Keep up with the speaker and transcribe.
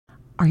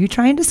Are you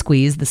trying to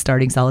squeeze the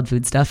starting solid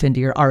food stuff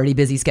into your already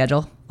busy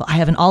schedule? Well, I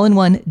have an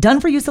all-in-one,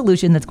 done-for-you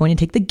solution that's going to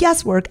take the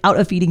guesswork out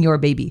of feeding your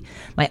baby.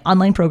 My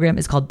online program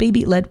is called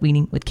Baby Led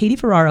Weaning with Katie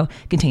Ferraro.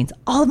 It contains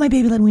all of my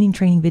baby led weaning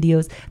training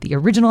videos, the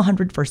original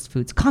 100 First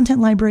Foods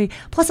content library,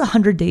 plus a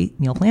 100-day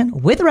meal plan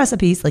with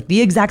recipes, like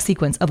the exact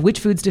sequence of which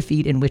foods to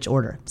feed in which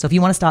order. So if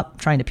you want to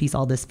stop trying to piece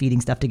all this feeding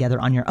stuff together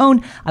on your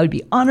own, I would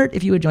be honored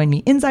if you would join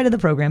me inside of the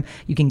program.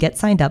 You can get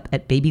signed up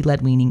at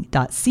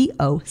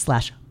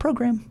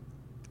babyledweaning.co/program.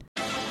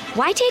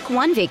 Why take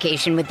one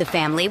vacation with the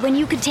family when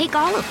you could take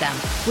all of them?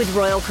 With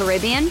Royal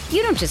Caribbean,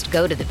 you don't just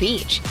go to the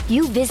beach.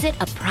 You visit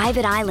a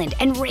private island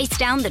and race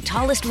down the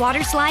tallest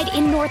water slide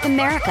in North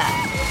America.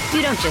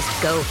 You don't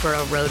just go for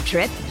a road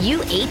trip. You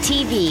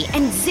ATV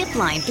and zip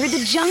line through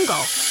the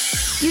jungle.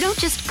 You don't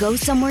just go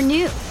somewhere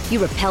new.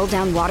 You rappel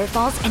down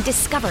waterfalls and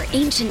discover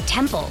ancient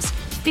temples.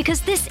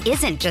 Because this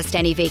isn't just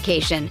any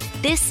vacation.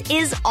 This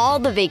is all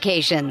the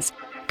vacations.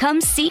 Come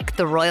seek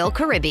the Royal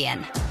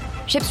Caribbean.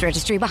 Ships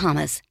Registry,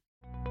 Bahamas.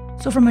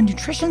 So from a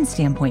nutrition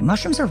standpoint,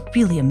 mushrooms are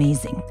really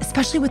amazing,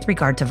 especially with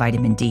regard to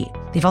vitamin D.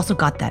 They've also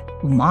got that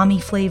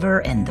umami flavor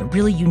and the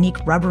really unique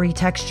rubbery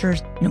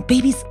textures.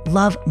 Babies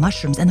love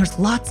mushrooms, and there's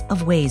lots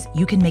of ways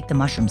you can make the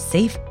mushrooms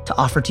safe to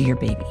offer to your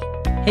baby.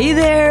 Hey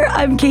there,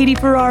 I'm Katie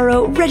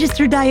Ferraro,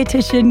 registered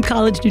dietitian,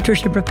 college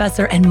nutrition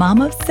professor, and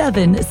mom of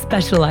 7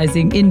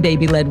 specializing in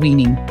baby-led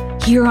weaning.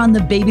 Here on the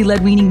Baby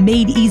Led Weaning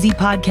Made Easy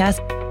podcast,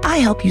 I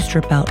help you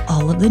strip out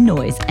all of the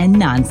noise and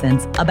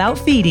nonsense about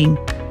feeding,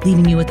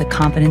 leaving you with the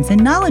confidence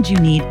and knowledge you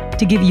need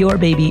to give your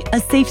baby a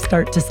safe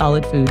start to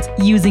solid foods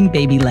using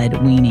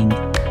baby-led weaning.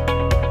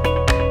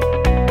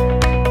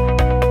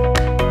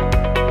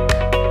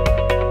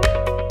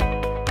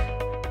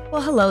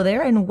 Well, hello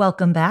there and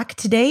welcome back.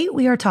 Today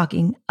we are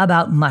talking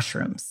about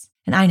mushrooms.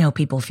 And I know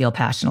people feel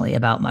passionately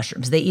about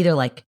mushrooms. They either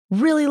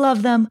really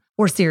love them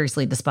or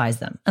seriously despise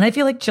them. And I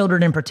feel like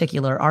children in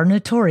particular are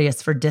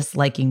notorious for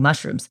disliking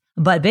mushrooms.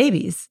 But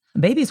babies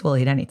will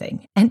eat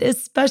anything. And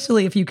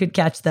especially if you could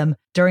catch them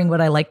during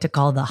what I like to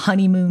call the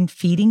honeymoon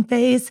feeding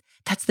phase.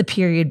 That's the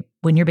period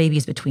when your baby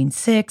is between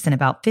 6 and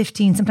about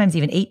 15, sometimes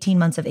even 18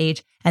 months of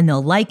age, and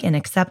they'll like and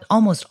accept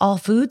almost all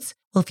foods.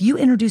 Well, if you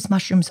introduce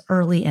mushrooms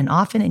early and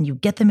often and you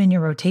get them in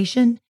your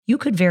rotation, you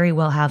could very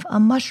well have a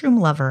mushroom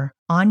lover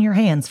on your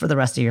hands for the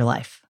rest of your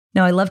life.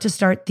 Now, I love to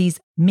start these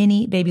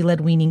mini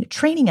baby-led weaning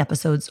training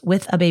episodes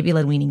with a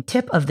baby-led weaning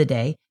tip of the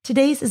day.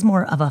 Today's is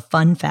more of a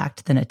fun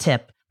fact than a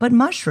tip. But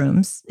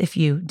mushrooms, if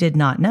you did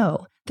not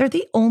know, they're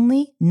the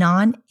only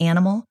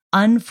non-animal,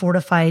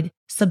 unfortified,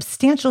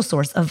 substantial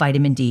source of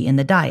vitamin D in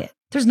the diet.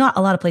 There's not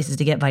a lot of places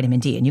to get vitamin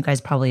D, and you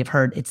guys probably have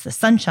heard it's the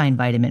sunshine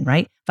vitamin,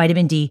 right?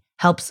 Vitamin D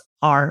helps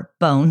our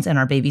bones and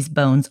our baby's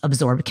bones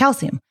absorb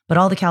calcium. But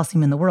all the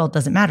calcium in the world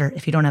doesn't matter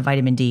if you don't have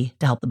vitamin D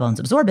to help the bones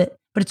absorb it.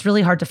 But it's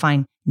really hard to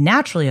find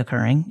naturally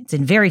occurring. It's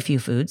in very few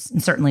foods,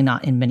 and certainly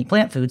not in many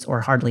plant foods,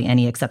 or hardly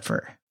any except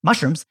for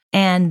mushrooms.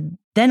 And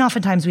then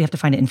oftentimes we have to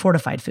find it in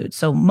fortified foods.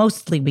 So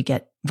mostly we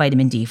get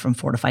vitamin D from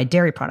fortified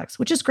dairy products,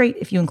 which is great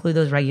if you include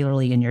those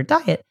regularly in your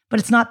diet, but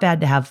it's not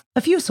bad to have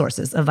a few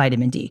sources of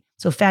vitamin D.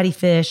 So fatty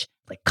fish,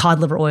 like cod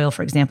liver oil,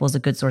 for example, is a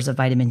good source of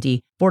vitamin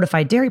D.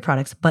 Fortified dairy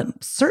products,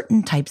 but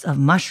certain types of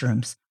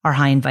mushrooms are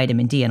high in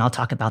vitamin D, and I'll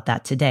talk about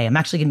that today. I'm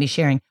actually going to be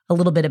sharing a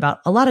little bit about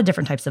a lot of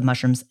different types of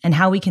mushrooms and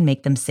how we can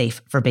make them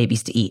safe for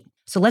babies to eat.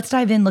 So let's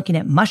dive in looking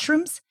at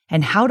mushrooms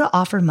and how to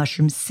offer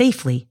mushrooms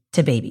safely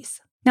to babies.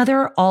 Now,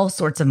 there are all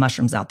sorts of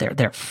mushrooms out there.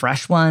 There are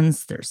fresh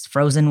ones, there's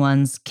frozen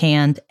ones,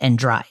 canned, and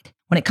dried.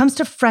 When it comes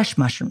to fresh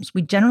mushrooms,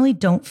 we generally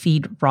don't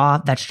feed raw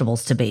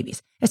vegetables to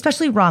babies,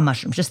 especially raw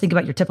mushrooms. Just think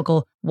about your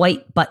typical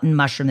white button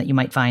mushroom that you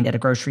might find at a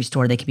grocery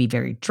store. They can be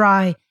very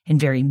dry and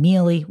very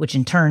mealy, which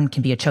in turn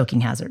can be a choking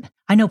hazard.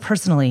 I know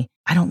personally,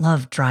 I don't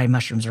love dried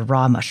mushrooms or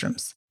raw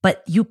mushrooms.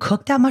 But you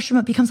cook that mushroom,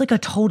 it becomes like a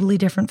totally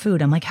different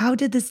food. I'm like, how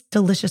did this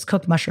delicious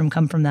cooked mushroom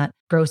come from that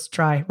gross,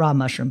 dry, raw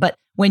mushroom? But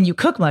when you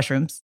cook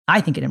mushrooms,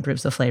 I think it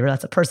improves the flavor.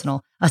 That's a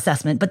personal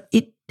assessment, but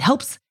it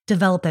helps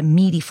develop that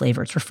meaty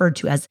flavor. It's referred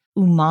to as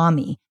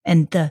umami.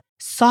 And the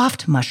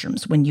soft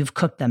mushrooms, when you've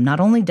cooked them, not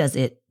only does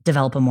it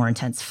develop a more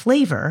intense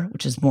flavor,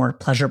 which is more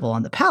pleasurable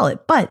on the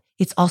palate, but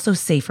it's also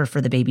safer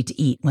for the baby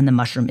to eat when the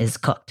mushroom is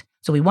cooked.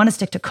 So we want to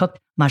stick to cooked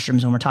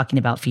mushrooms when we're talking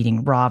about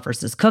feeding raw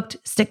versus cooked.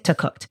 Stick to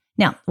cooked.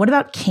 Now, what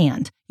about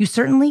canned? You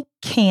certainly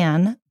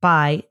can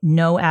buy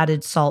no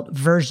added salt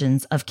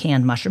versions of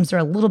canned mushrooms. They're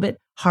a little bit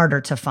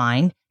harder to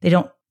find. They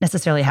don't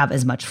necessarily have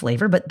as much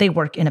flavor, but they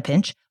work in a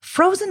pinch.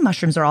 Frozen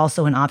mushrooms are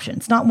also an option.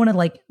 It's not one of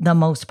the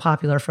most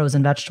popular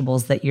frozen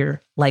vegetables that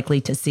you're likely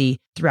to see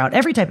throughout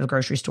every type of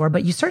grocery store,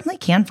 but you certainly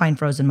can find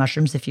frozen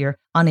mushrooms if you're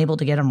unable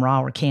to get them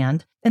raw or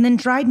canned. And then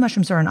dried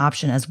mushrooms are an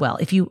option as well.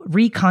 If you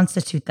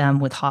reconstitute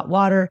them with hot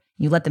water,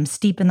 you let them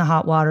steep in the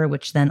hot water,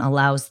 which then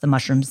allows the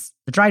mushrooms,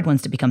 the dried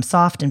ones, to become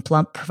soft and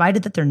plump,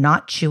 provided that they're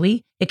not chewy,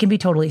 it can be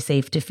totally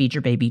safe to feed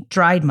your baby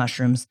dried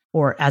mushrooms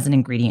or as an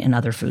ingredient in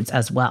other foods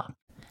as well.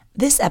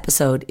 This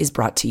episode is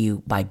brought to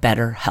you by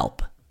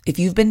BetterHelp. If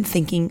you've been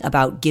thinking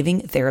about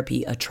giving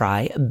therapy a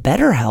try,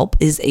 BetterHelp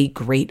is a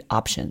great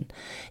option.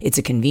 It's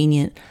a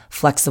convenient,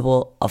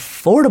 flexible,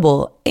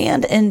 affordable,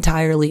 and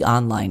entirely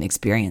online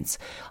experience.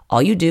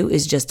 All you do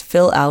is just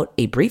fill out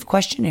a brief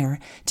questionnaire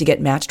to get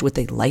matched with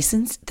a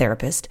licensed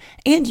therapist,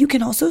 and you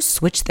can also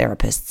switch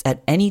therapists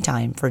at any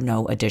time for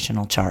no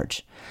additional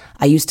charge.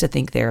 I used to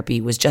think therapy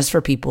was just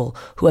for people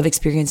who have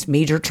experienced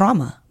major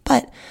trauma.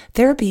 But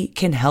therapy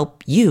can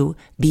help you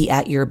be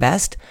at your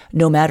best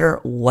no matter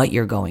what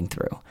you're going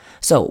through.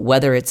 So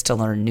whether it's to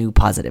learn new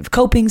positive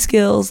coping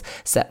skills,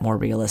 set more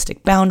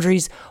realistic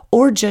boundaries,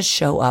 or just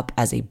show up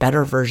as a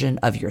better version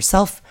of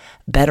yourself,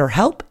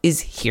 BetterHelp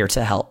is here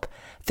to help.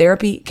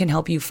 Therapy can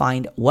help you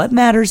find what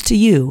matters to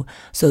you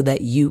so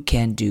that you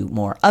can do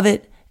more of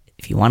it.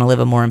 If you want to live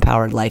a more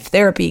empowered life,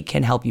 therapy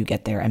can help you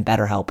get there, and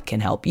BetterHelp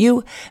can help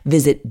you.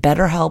 Visit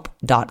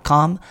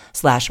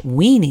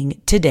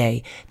betterhelp.com/weaning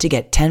today to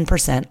get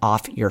 10%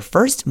 off your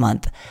first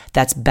month.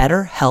 That's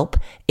BetterHelp,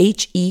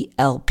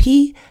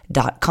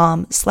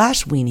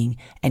 HELP.com/weaning,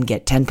 and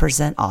get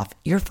 10% off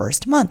your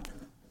first month.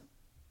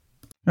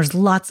 There's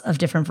lots of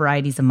different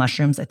varieties of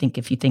mushrooms. I think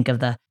if you think of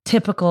the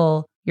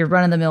typical, your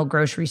run-of-the-mill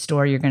grocery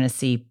store, you're going to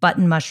see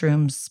button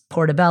mushrooms,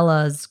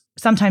 portobellas,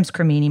 sometimes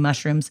cremini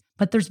mushrooms,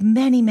 but there's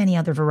many, many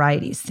other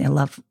varieties. I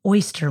love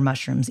oyster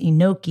mushrooms,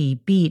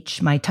 enoki, beech,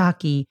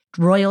 maitake,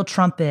 royal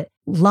trumpet,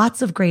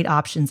 lots of great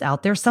options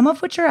out there, some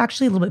of which are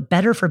actually a little bit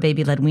better for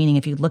baby-led weaning.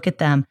 If you look at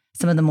them,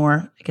 some of the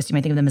more, I guess you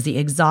might think of them as the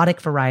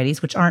exotic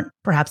varieties, which aren't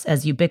perhaps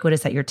as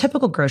ubiquitous at your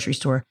typical grocery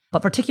store,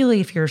 but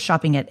particularly if you're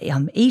shopping at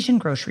Asian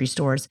grocery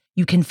stores,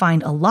 you can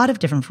find a lot of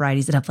different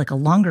varieties that have like a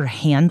longer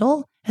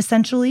handle,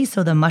 essentially.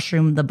 So the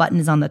mushroom, the button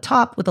is on the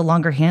top with a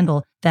longer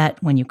handle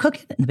that when you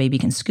cook it, the baby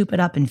can scoop it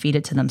up and feed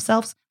it to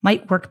themselves,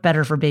 might work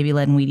better for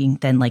baby-led weaning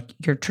than like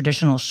your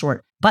traditional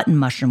short button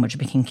mushroom, which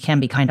can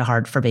be kind of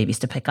hard for babies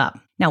to pick up.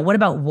 Now, what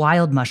about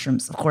wild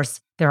mushrooms? Of course,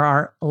 there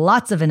are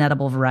lots of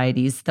inedible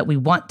varieties that we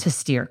want to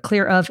steer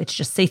clear of. It's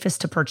just safest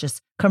to purchase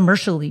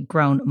commercially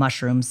grown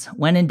mushrooms.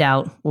 When in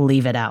doubt,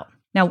 leave it out.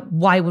 Now,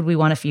 why would we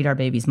want to feed our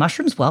babies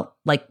mushrooms? Well,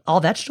 like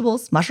all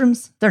vegetables,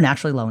 mushrooms, they're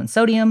naturally low in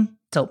sodium.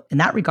 So in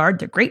that regard,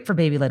 they're great for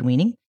baby-led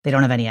weaning. They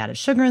don't have any added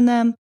sugar in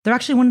them. They're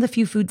actually one of the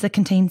few foods that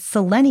contain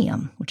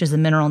selenium, which is a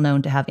mineral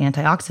known to have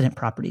antioxidant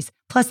properties.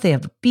 Plus, they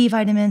have B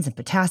vitamins and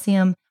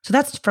potassium. So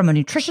that's from a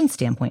nutrition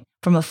standpoint.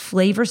 From a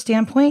flavor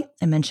standpoint,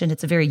 I mentioned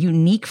it's a very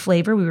unique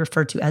flavor we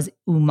refer to as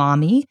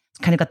umami. It's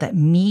kind of got that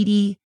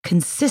meaty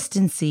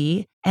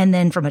consistency. And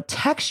then from a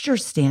texture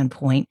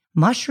standpoint,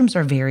 mushrooms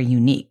are very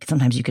unique.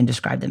 Sometimes you can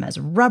describe them as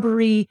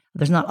rubbery.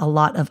 There's not a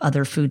lot of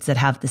other foods that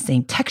have the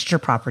same texture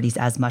properties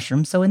as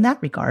mushrooms. So in that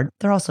regard,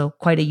 they're also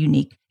quite a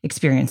unique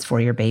experience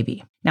for your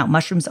baby. Now,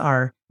 mushrooms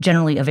are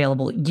generally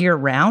available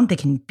year-round. They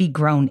can be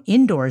grown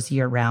indoors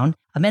year-round.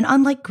 And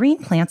unlike green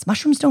plants,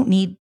 mushrooms don't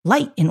need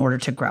light in order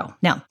to grow.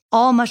 Now,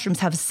 all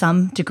mushrooms have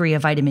some degree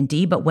of vitamin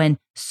D, but when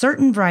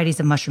certain varieties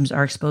of mushrooms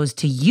are exposed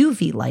to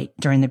UV light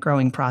during the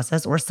growing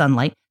process or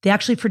sunlight, they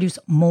actually produce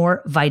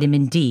more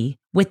vitamin D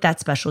with that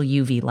special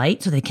UV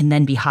light, so they can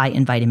then be high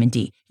in vitamin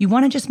D. You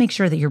want to just make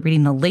sure that you're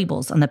reading the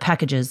labels on the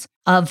packages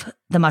of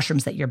the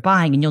mushrooms that you're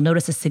buying, and you'll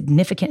notice a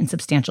significant and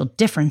substantial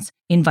difference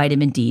in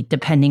vitamin D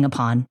depending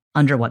upon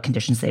under what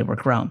conditions they were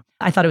grown.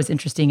 I thought it was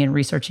interesting in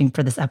researching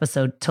for this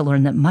episode to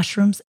learn that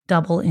mushrooms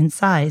double in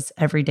size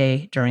every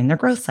day during their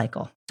growth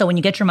cycle. So when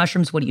you get your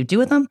mushrooms, what do you do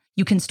with them?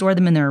 You can store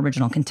them in their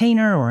original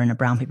container or in a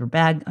brown paper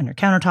bag on your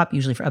countertop,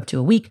 usually for up to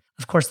a week.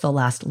 Of course, they'll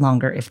last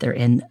longer if they're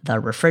in the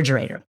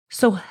refrigerator.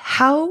 So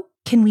how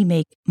can we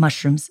make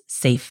mushrooms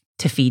safe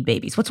to feed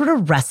babies? What sort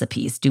of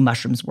recipes do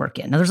mushrooms work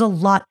in? Now, there's a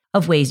lot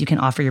of ways you can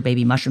offer your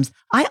baby mushrooms.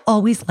 I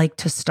always like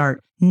to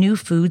start new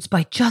foods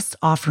by just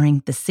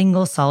offering the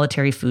single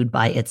solitary food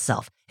by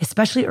itself.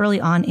 Especially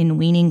early on in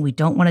weaning, we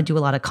don't want to do a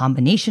lot of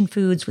combination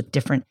foods with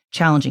different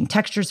challenging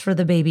textures for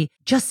the baby.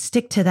 Just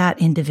stick to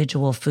that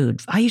individual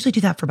food. I usually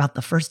do that for about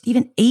the first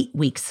even 8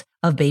 weeks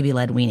of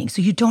baby-led weaning.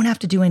 So you don't have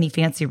to do any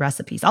fancy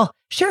recipes. I'll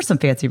share some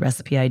fancy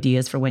recipe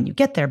ideas for when you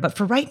get there. But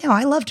for right now,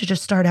 I love to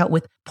just start out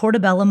with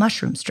portobello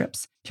mushroom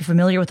strips. If you're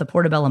familiar with a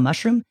portobello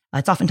mushroom,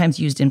 it's oftentimes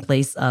used in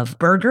place of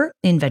burger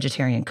in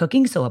vegetarian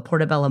cooking. So a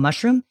portobello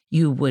mushroom,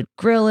 you would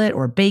grill it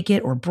or bake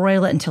it or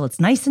broil it until it's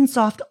nice and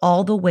soft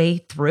all the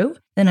way through.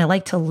 Then I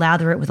like to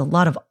lather it with a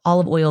lot of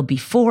olive oil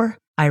before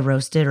I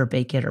roast it or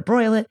bake it or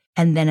broil it.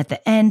 And then at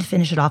the end,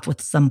 finish it off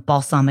with some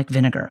balsamic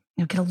vinegar.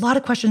 You get a lot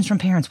of questions from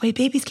parents. Wait,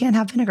 babies can't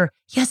have vinegar.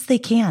 Yes, they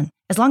can.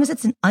 As long as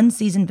it's an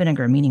unseasoned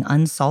vinegar, meaning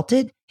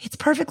unsalted, it's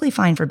perfectly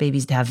fine for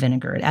babies to have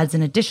vinegar. It adds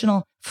an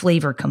additional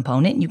flavor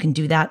component. You can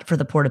do that for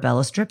the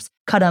portobello strips.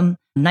 Cut them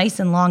nice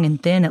and long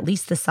and thin, at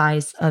least the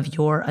size of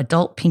your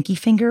adult pinky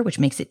finger, which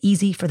makes it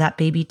easy for that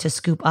baby to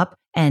scoop up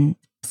and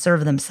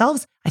serve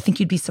themselves. I think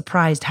you'd be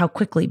surprised how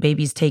quickly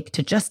babies take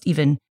to just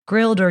even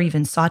grilled or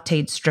even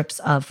sauteed strips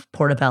of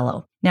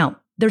portobello. Now,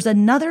 there's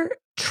another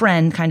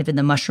trend kind of in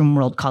the mushroom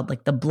world called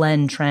like the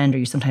blend trend, or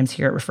you sometimes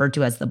hear it referred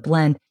to as the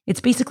blend.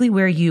 It's basically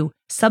where you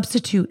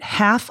substitute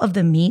half of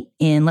the meat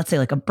in, let's say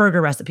like a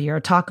burger recipe or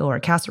a taco or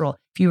a casserole.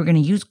 if you were going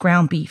to use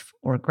ground beef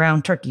or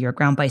ground turkey or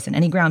ground bison,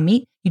 any ground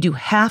meat, you do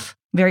half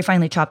very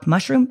finely chopped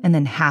mushroom and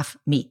then half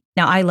meat.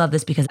 Now, I love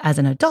this because as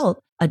an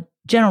adult, a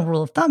general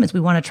rule of thumb is we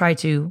want to try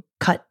to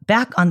cut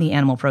back on the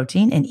animal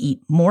protein and eat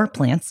more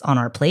plants on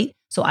our plate.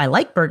 So I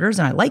like burgers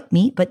and I like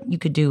meat, but you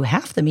could do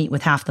half the meat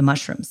with half the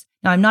mushrooms.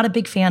 Now, I'm not a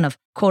big fan of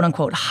quote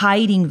unquote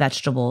hiding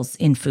vegetables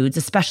in foods,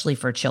 especially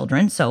for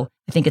children. So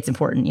I think it's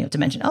important, to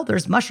mention,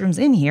 there's mushrooms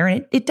in here.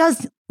 And it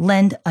does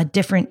lend a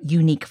different,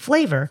 unique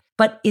flavor,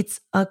 but it's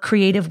a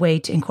creative way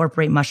to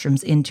incorporate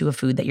mushrooms into a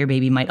food that your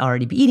baby might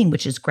already be eating,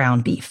 which is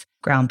ground beef.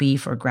 Ground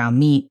beef or ground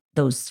meat,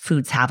 those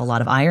foods have a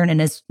lot of iron.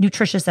 And as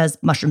nutritious as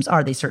mushrooms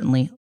are, they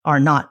certainly are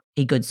not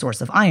a good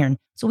source of iron.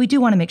 So we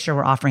do want to make sure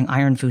we're offering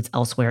iron foods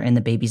elsewhere in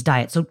the baby's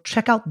diet. So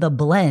check out the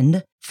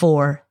blend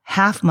for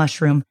half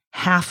mushroom,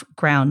 half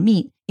ground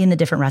meat in the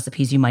different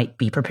recipes you might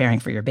be preparing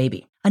for your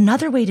baby.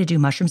 Another way to do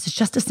mushrooms is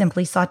just to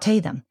simply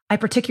saute them. I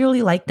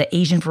particularly like the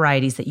Asian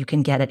varieties that you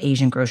can get at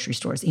Asian grocery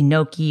stores,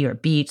 enoki or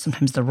beech,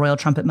 sometimes the royal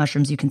trumpet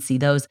mushrooms, you can see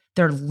those.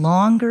 They're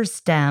longer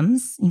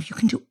stems. You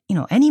can do,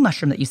 any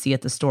mushroom that you see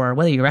at the store,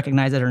 whether you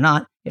recognize it or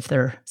not. If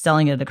they're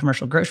selling it at a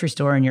commercial grocery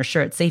store and you're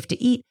sure it's safe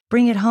to eat,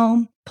 bring it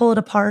home, pull it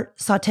apart,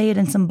 saute it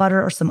in some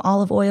butter or some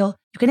olive oil.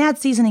 You can add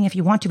seasoning if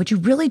you want to, but you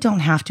really don't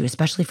have to,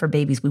 especially for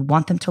babies. We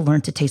want them to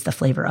learn to taste the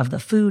flavor of the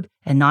food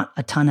and not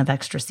a ton of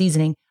extra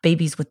seasoning.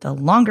 Babies with the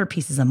longer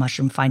pieces of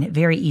mushroom find it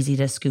very easy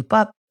to scoop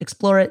up,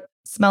 explore it,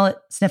 smell it,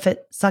 sniff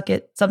it, suck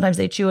it. Sometimes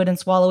they chew it and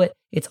swallow it.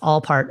 It's all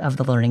part of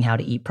the learning how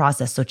to eat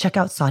process. So check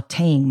out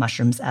sauteing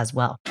mushrooms as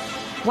well.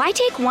 Why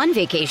take one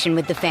vacation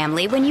with the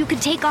family when you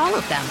could take all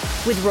of them?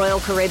 With Royal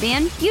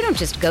Caribbean, you don't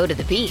just go to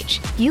the beach.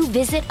 You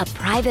visit a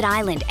private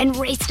island and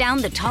race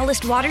down the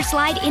tallest water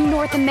slide in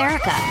North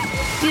America.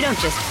 You don't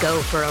just go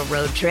for a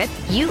road trip.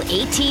 You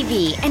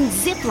ATV and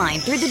zip line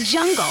through the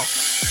jungle.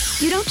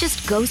 You don't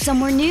just go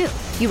somewhere new.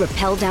 You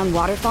rappel down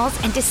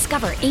waterfalls and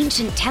discover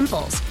ancient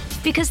temples.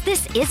 Because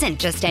this isn't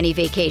just any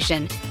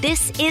vacation.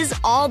 This is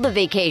all the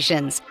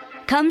vacations.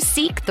 Come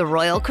seek the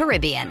Royal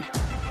Caribbean.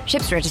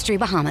 Ships Registry,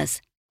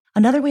 Bahamas.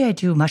 Another way I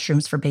do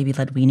mushrooms for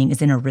baby-led weaning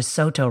is in a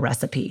risotto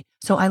recipe.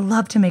 So I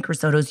love to make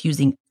risottos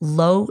using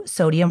low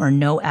sodium or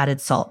no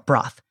added salt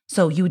broth.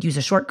 So you would use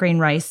a short grain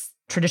rice.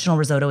 Traditional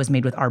risotto is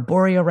made with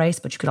arborio rice,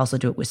 but you could also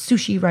do it with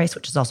sushi rice,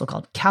 which is also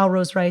called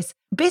calrose rice.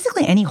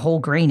 Basically any whole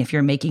grain, if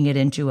you're making it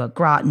into a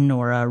gratin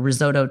or a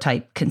risotto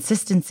type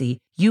consistency,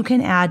 you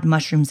can add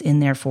mushrooms in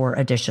there for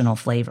additional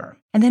flavor.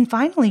 And then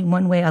finally,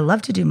 one way I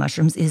love to do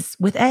mushrooms is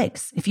with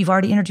eggs. If you've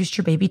already introduced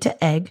your baby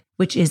to egg,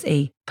 which is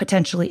a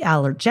potentially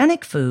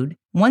allergenic food,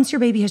 once your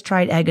baby has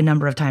tried egg a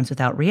number of times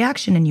without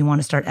reaction and you want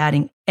to start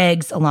adding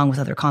eggs along with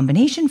other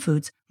combination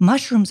foods,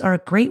 mushrooms are a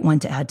great one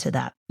to add to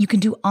that. You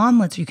can do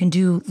omelets, or you can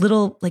do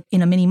little, like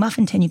in a mini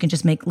muffin tin, you can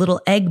just make little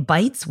egg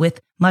bites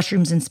with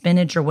mushrooms and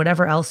spinach or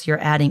whatever else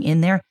you're adding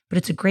in there. But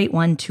it's a great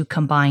one to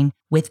combine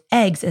with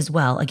eggs as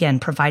well, again,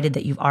 provided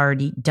that you've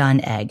already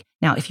done egg.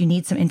 Now, if you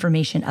need some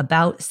information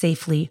about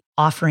safely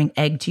offering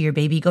egg to your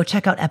baby, go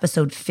check out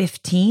episode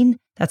 15.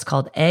 That's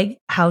called Egg,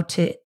 How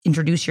to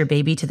Introduce Your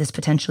Baby to This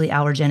Potentially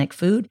Allergenic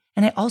Food.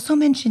 And I also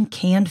mentioned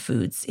canned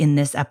foods in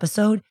this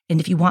episode. And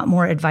if you want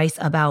more advice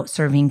about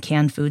serving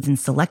canned foods and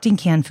selecting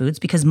canned foods,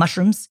 because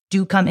mushrooms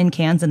do come in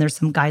cans and there's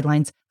some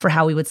guidelines for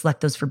how we would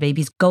select those for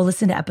babies, go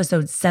listen to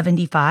episode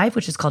 75,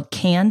 which is called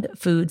Canned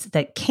Foods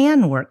That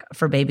Can Work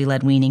for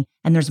Baby-Led Weaning.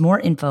 And there's more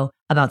info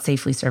about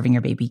safely serving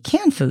your baby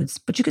canned foods,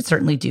 but you could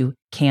certainly do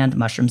canned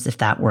mushrooms if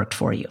that worked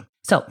for you.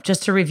 So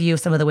just to review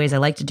some of the ways I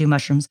like to do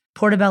mushrooms,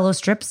 portobello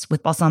strips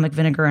with balsamic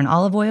vinegar and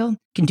olive oil. You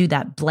can do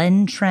that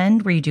blend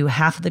trend where you do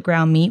half of the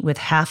ground meat with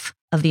half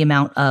of the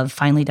amount of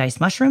finely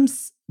diced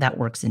mushrooms. That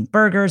works in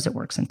burgers, it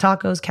works in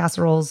tacos,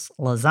 casseroles,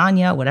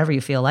 lasagna, whatever you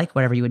feel like,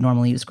 whatever you would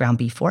normally use ground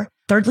beef for.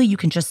 Thirdly, you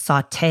can just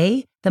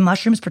saute the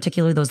mushrooms,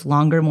 particularly those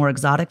longer, more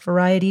exotic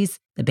varieties.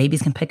 The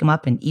babies can pick them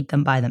up and eat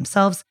them by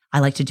themselves. I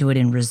like to do it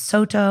in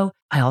risotto.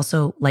 I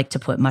also like to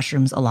put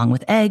mushrooms along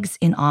with eggs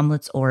in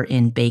omelets or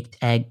in baked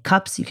egg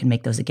cups. You can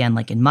make those again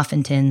like in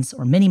muffin tins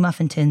or mini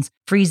muffin tins,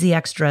 freeze the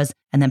extras,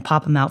 and then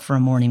pop them out for a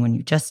morning when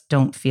you just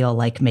don't feel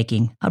like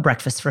making a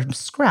breakfast from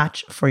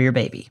scratch for your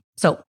baby.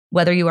 So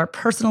whether you are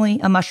personally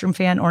a mushroom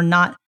fan or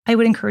not, I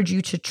would encourage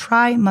you to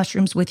try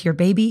mushrooms with your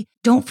baby.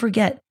 Don't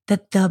forget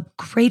that the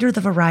greater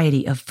the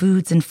variety of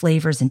foods and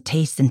flavors and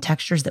tastes and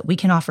textures that we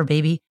can offer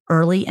baby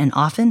early and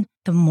often,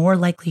 the more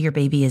likely your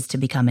baby is to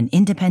become an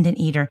independent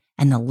eater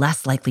and the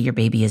less likely your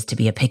baby is to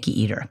be a picky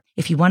eater.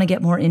 If you want to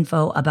get more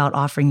info about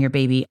offering your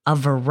baby a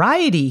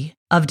variety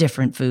of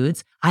different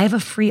foods, I have a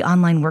free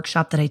online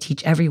workshop that I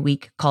teach every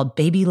week called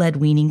Baby-Led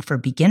Weaning for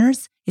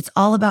Beginners. It's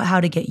all about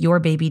how to get your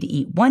baby to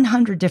eat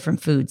 100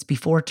 different foods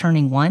before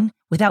turning one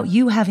without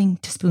you having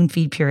to spoon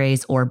feed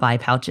purees or buy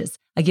pouches.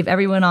 I give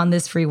everyone on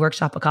this free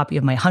workshop a copy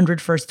of my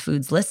 100 First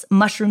Foods list.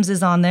 Mushrooms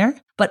is on there,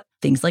 but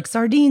things like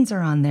sardines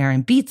are on there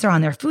and beets are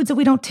on there, foods that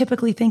we don't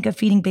typically think of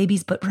feeding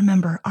babies. But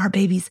remember, our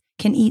babies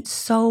can eat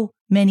so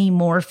many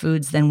more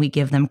foods than we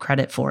give them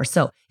credit for.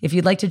 So if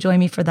you'd like to join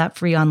me for that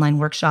free online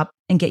workshop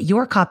and get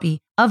your copy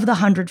of the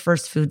 100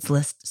 First Foods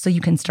list so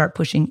you can start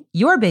pushing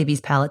your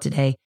baby's palate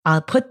today.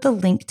 I'll put the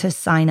link to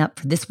sign up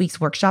for this week's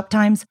workshop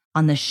times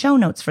on the show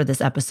notes for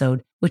this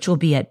episode, which will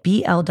be at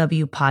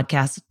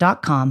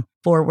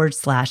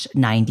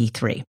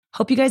blwpodcast.com/93.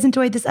 Hope you guys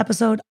enjoyed this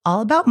episode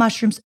all about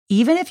mushrooms.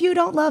 Even if you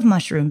don't love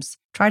mushrooms,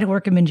 try to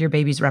work them into your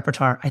baby's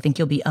repertoire. I think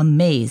you'll be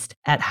amazed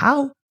at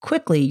how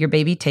quickly your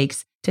baby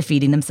takes to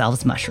feeding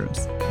themselves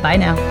mushrooms. Bye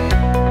now.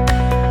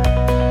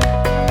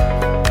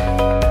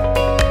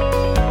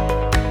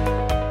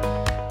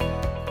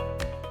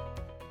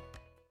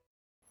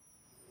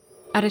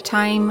 At a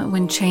time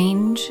when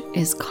change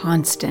is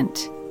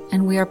constant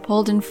and we are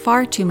pulled in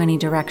far too many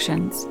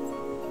directions,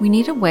 we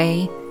need a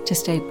way to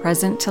stay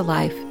present to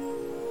life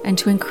and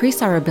to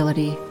increase our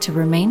ability to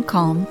remain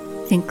calm,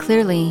 think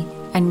clearly,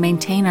 and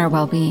maintain our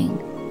well-being.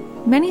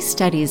 Many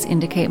studies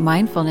indicate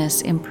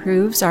mindfulness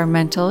improves our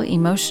mental,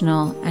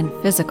 emotional, and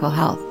physical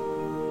health.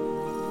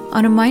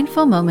 On A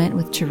Mindful Moment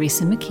with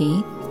Teresa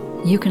McKee,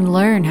 you can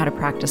learn how to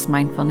practice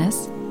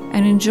mindfulness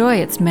and enjoy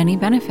its many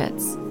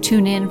benefits.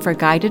 Tune in for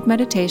guided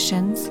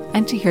meditations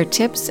and to hear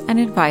tips and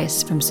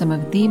advice from some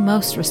of the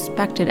most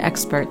respected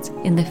experts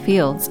in the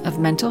fields of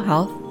mental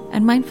health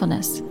and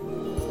mindfulness.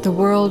 The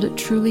world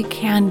truly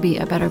can be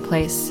a better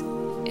place.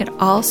 It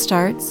all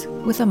starts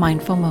with a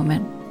mindful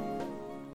moment.